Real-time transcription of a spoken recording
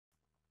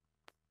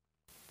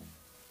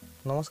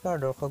নমস্কাৰ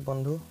দৰ্শক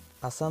বন্ধু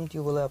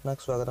AssamTube আপোনাক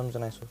স্বাগতম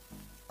জনাইছো।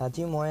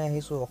 আজি মই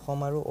আহিছো অসম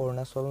আৰু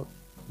অৰুণাচল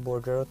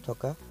বৰ্ডাৰত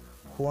থকা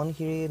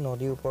সুবনশিৰি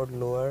নদীৰ ওপৰত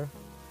লোৱাৰ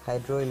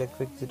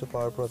হাইড্ৰোইলেক্ট্ৰিক যেটো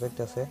পাৱাৰ প্ৰজেক্ট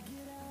আছে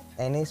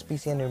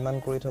NHPC নিৰ্মাণ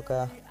কৰি থকা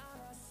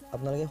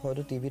আপোনালোকে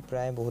হয়তো টিভিত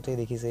প্ৰায় বহুতেই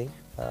দেখিছেই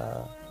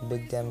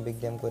বিগ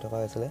ড্যাম কৈ থকা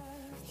হৈছিল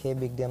সেই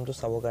বিগ ড্যামটো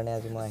চাবৰ কাৰণে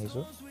আজি মই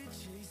আহিছো।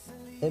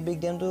 এই বিগ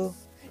ড্যামটো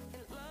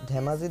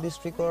ধেমাজি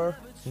ডিস্ট্ৰিক্টৰ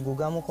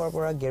গুগামুখৰ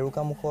পৰা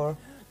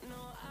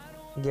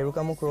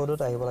গেৰুকামুখ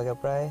ৰোডত আহিব লাগে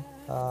প্ৰায়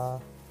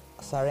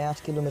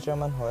 8.5 কিলোমিটাৰ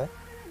মান হয়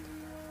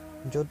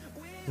য'ত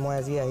মই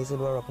আজি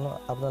আহিছিলো আৰু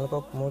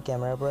আপোনালোকক মোৰ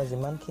কেমেৰাৰ পৰা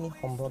যিমানখিনি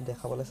সম্ভৱ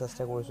দেখাবলৈ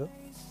চেষ্টা কৰিছো।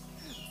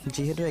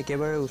 যেহেতু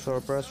একেবাৰে ওচৰৰ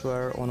পৰা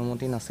চোৱাৰ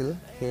অনুমতি নাছিল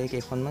সেই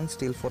কেইখনমান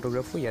ষ্টিল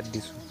ফটোগ্ৰাফো ইয়াত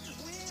দিছো।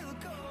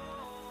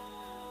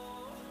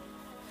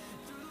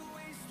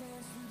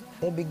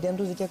 এই বিগ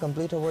ড্যামটো যেতিয়া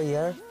কমপ্লিট হ'ব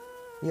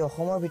ই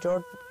অসমৰ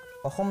ভিতৰত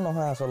অসম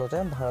নহয় আচলতে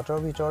ভাৰতৰ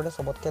ভিতৰতে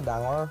সবতকৈ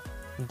ডাঙৰ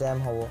ড্যাম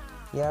হ'ব।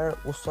 ইয়াৰ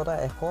উচ্চতা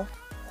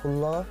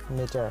 116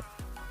 মিটাৰ।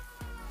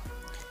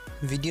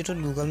 ভিডিঅ'টোত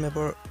গুগল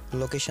মেপৰ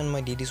লোকেশ্যন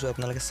মই দি দিছো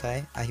আপোনালোকে চাই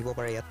আহিব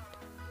পাৰে ইয়াত।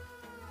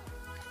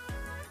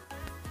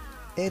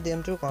 এই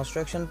ড্যামটোৰ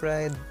কনষ্ট্ৰাকচন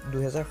প্ৰায়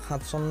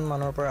 2007 চন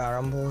মানৰ পৰা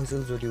আৰম্ভ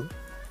হৈছিল যদিও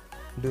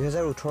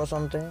 2018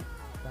 চনতে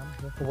কাম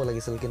শেষ হ'ব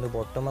লাগিছিল কিন্তু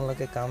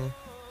বৰ্তমানলৈকে কাম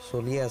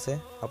চলি আছে।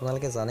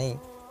 আপোনালোকে জানেই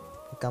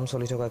কাম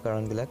চলি থকা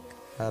কাৰণবিলাক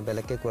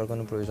বেলেগকৈ কোৱাৰ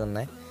কোনো প্ৰয়োজন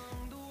নাই।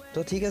 তো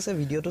ঠিক আছে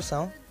ভিডিঅ'টো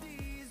চাওঁ।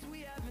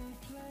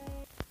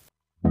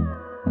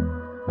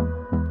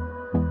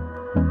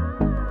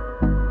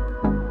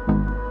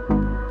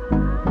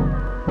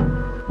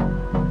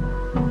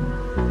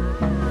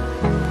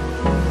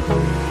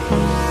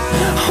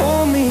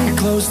 Hold me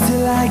close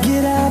till I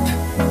get up.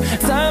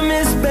 Time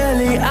is